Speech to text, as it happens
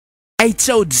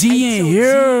H.O.G in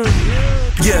here.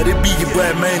 Yeah, this be your boy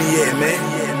Mainiack, man.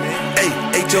 Hey,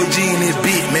 H.O.G in this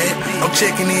beat, man. I'm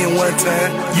checking in one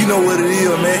time. You know what it is,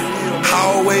 man.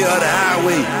 Hallway or the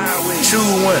highway.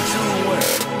 Choose one.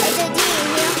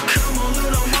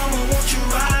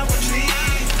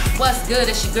 What's good?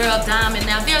 It's your girl Diamond.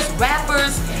 Now there's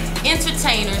rappers,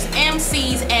 entertainers,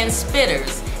 MCs, and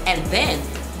spitters. And then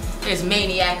there's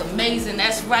Mainiack Amazing.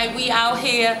 That's right, we out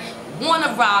here.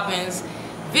 Warner Robins,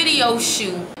 video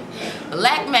shoot,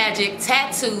 black magic,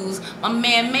 tattoos. My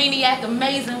man Mainiack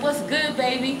Amazing. What's good,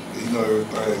 baby? You know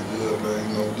everything's good, man.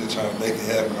 You know, we're just trying to make it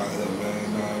happen out here, man. You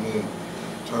know what I mean?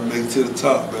 Trying to make it to the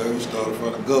top, man. We started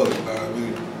from the gutter, you know what I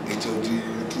mean? H.O.G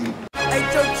in the key.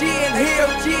 H.O.G in here,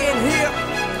 G in here.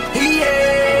 Yeah.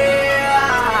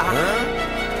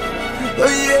 Oh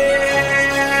yeah.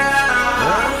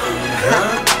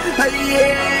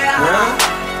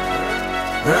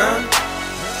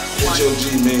 H.O.G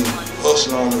mean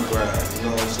hustle on the grind, you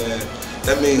know what I'm saying?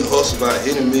 That means hustle by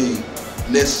any means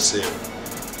necessary.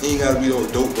 You ain't gotta be no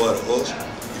dope boy to hustle.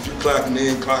 If you clocking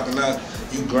in, clocking out,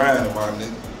 you grind, my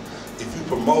nigga. If you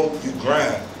promote, you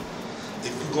grind.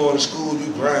 If you going to school,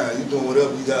 you grind. You doing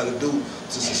whatever you gotta do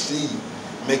to succeed.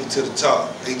 Make it to the top.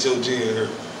 H.O.G in here.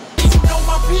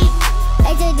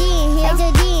 H.O.G in here.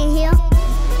 H.O.G in here.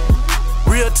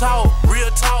 Real talk,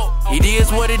 real talk. It is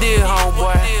what it is,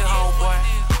 homeboy.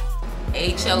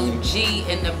 H.O.G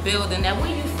in the building. Now,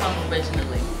 where you from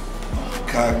originally?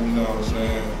 Cotton, you know what I'm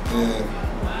saying?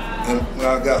 And when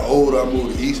I got older, I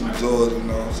moved to Eastman, Georgia, you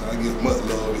know what I'm saying? I get much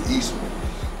love to Eastman.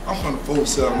 I'm from the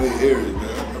 478 area, man.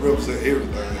 I represent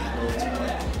everything, you know what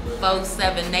I'm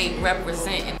saying? 478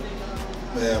 representing.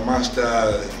 Man, my style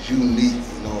is unique,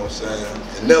 you know what I'm saying?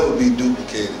 It never be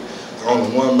duplicated.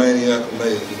 Only one Mainiack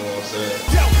Amazing, you know what I'm saying?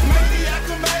 Yo, Mainiack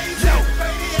Amazing. Yo,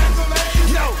 Mainiack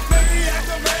Amazing. Yo, Mainiack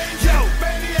Amazing. Yo,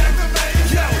 Mainiack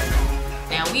Amazing. Yo.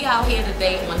 Now, we out here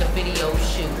today on the video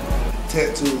shoot.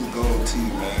 Tattoos, gold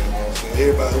teeth, man, you know what I'm saying?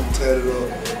 Everybody who tatted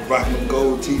up, rocking them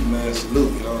gold teeth, man,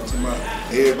 salute, you know what I'm talking about?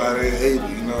 Everybody ain't able,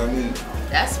 you know what I mean?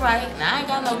 That's right. Now, I ain't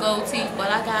got no gold teeth, but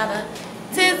I got a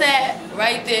tizat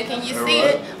right there. Can you see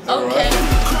right. it? Okay.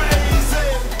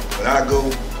 When I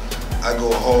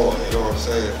go hard, you know what I'm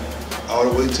saying? All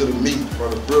the way to the meat,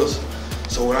 from the bristle.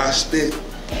 So when I spit,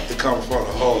 it comes from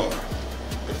the heart,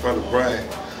 and from the brain.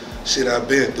 Shit I've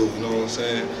been through, you know what I'm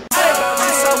saying?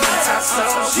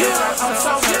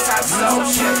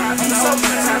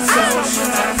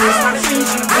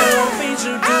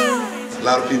 A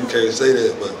lot of people can't say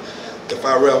that, but if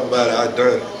I rap about it, I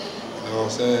done it. You know what I'm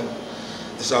saying?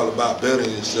 It's all about bettering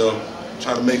yourself,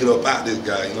 trying to make it up out this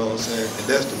guy, you know what I'm saying? And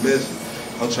that's the message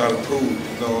I'm trying to prove,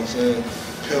 you know what I'm saying?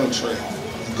 Penetrate.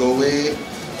 You go in,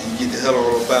 and you get the hell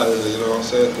on up out of there, you know what I'm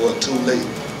saying? Or too late, you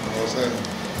know what I'm saying?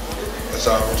 That's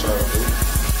all I'm trying to do.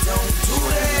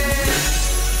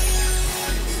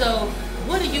 So,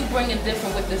 what are you bringing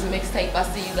different with this mixtape? I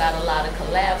see you got a lot of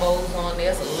collabos on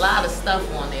there. There's a lot of stuff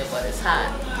on there, but it's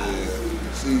hot.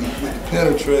 Yeah. See, with the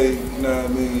penetrate, you know what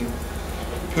I mean?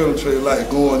 Penetrate like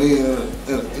going in,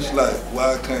 it's like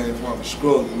where I came from, the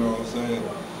struggle, you know what I'm saying?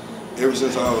 Ever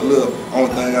since I was little,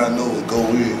 only thing I know is go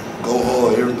in, go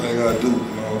hard, everything I do, you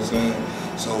know what I'm saying?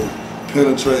 So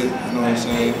penetrate, you know what I'm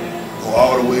saying? Go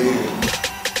all the way in.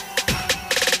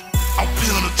 I'm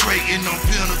penetrating, I'm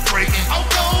penetrating. I'm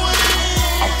going in.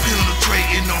 I'm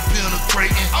penetrating, I'm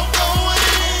penetrating. I'm going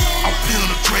in. I'm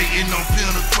penetrating, I'm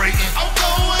penetrating. I'm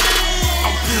going in.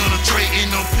 I'm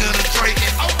penetrating, I'm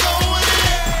penetrating. I'm going in.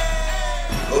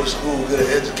 Go to school, get an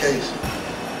education.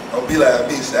 Don't be like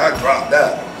me, say I dropped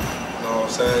out. You know what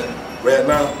I'm saying? Right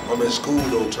now, I'm in school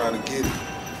though, trying to get it.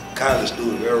 College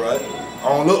student, all right? I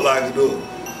don't look like it though.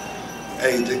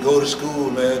 Hey, just go to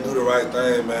school, man, do the right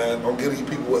thing, man. Don't give these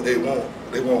people what they want.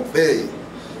 They want failure.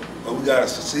 But we gotta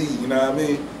succeed, you know what I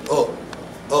mean? Up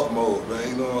mode, man,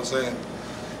 you know what I'm saying?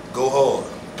 Go hard,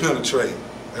 penetrate,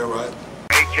 all right?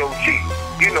 H.O.G,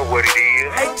 you know what it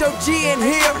is. H.O.G in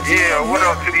here. Yeah, what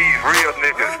up to these real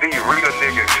niggas, these real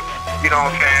niggas? You know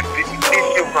what I'm saying? This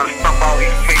shit gonna stump all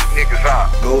these fake niggas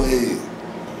out. Go ahead.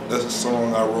 That's a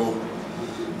song I wrote,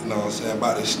 you know what I'm saying,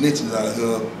 about the snitches out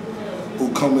here who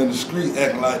come in the street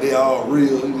acting like they all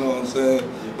real, you know what I'm saying?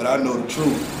 But I know the truth,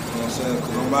 you know what I'm saying?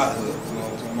 Because I'm out here, you know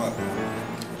what I'm talking about?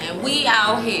 And we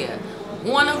out here.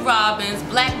 Warner Robins,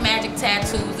 Black Magic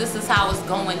Tattoos. This is how it's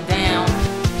going down.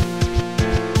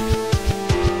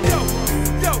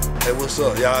 Hey, what's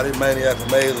up, y'all? This Mainiack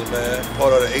Amazing, man.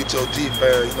 Part of the H.O.G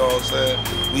fan, you know what I'm saying?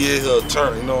 We in here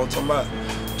turn, you know what I'm talking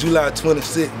about? July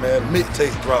 26th, man.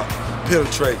 Mixtape drop,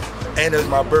 penetrate. And it's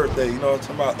my birthday, you know what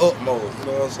I'm talking about? Up mode, you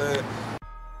know what I'm saying?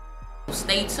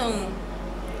 Stay tuned.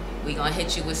 we gonna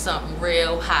hit you with something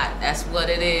real hot. That's what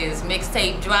it is.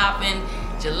 Mixtape dropping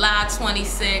July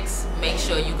 26th. Make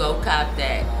sure you go cop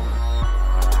that.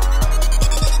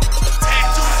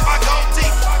 Tattoos my goatee,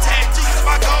 tattoos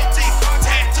my goatee,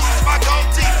 tattoos my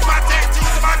goatee, my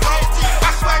tattoos my goatee.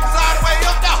 My swag is all the way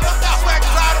up now, swag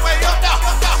is all the way up now,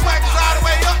 swag is all the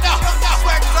way up now,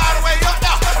 swag is all the way up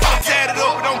now. I'm tatted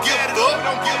up and don't give it up,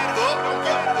 don't give it up, don't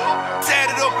give it up.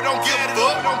 Tatted up and don't give it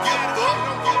up, don't give it up,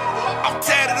 don't give it up. I'm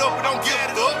tatted up and don't give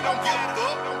it up, don't give it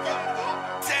up, don't give it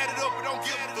up. Tatted up and don't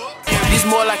give it up. This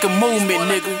more like a movement,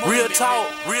 nigga. Real talk,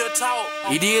 real talk.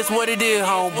 It is what it is,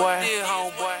 homeboy.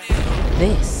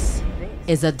 This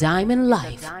is a Diamond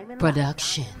Life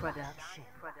production.